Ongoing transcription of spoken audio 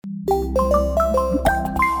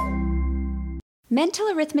Mental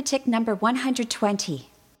arithmetic number 120.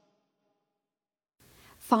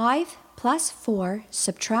 5 plus 4,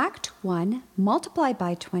 subtract 1, multiply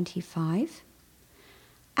by 25,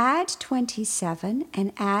 add 27,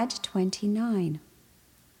 and add 29.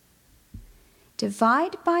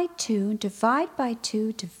 Divide by 2, divide by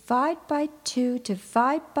 2, divide by 2,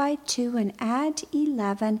 divide by 2, and add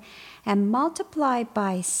 11, and multiply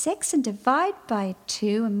by 6, and divide by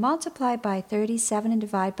 2, and multiply by 37, and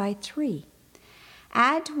divide by 3.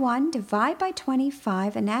 Add 1, divide by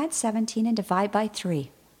 25, and add 17, and divide by 3.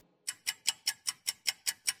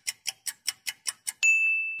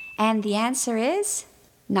 And the answer is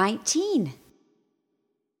 19.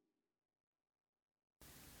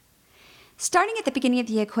 Starting at the beginning of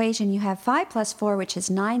the equation, you have 5 plus 4, which is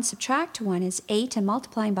 9, subtract 1 is 8, and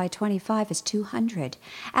multiplying by 25 is 200.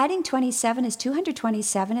 Adding 27 is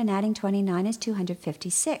 227, and adding 29 is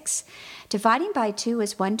 256. Dividing by 2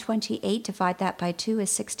 is 128, divide that by 2 is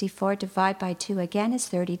 64, divide by 2 again is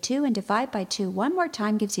 32, and divide by 2 one more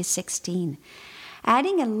time gives you 16.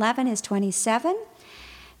 Adding 11 is 27.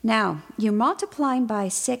 Now, you're multiplying by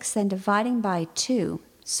 6, then dividing by 2.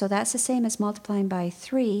 So that's the same as multiplying by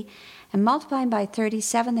 3. And multiplying by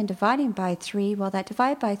 37, then dividing by 3, well, that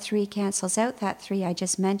divide by 3 cancels out that 3 I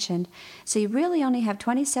just mentioned. So you really only have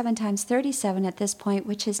 27 times 37 at this point,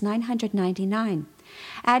 which is 999.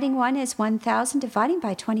 Adding 1 is 1,000, dividing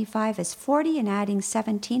by 25 is 40, and adding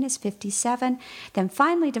 17 is 57. Then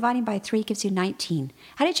finally, dividing by 3 gives you 19.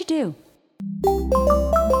 How did you do?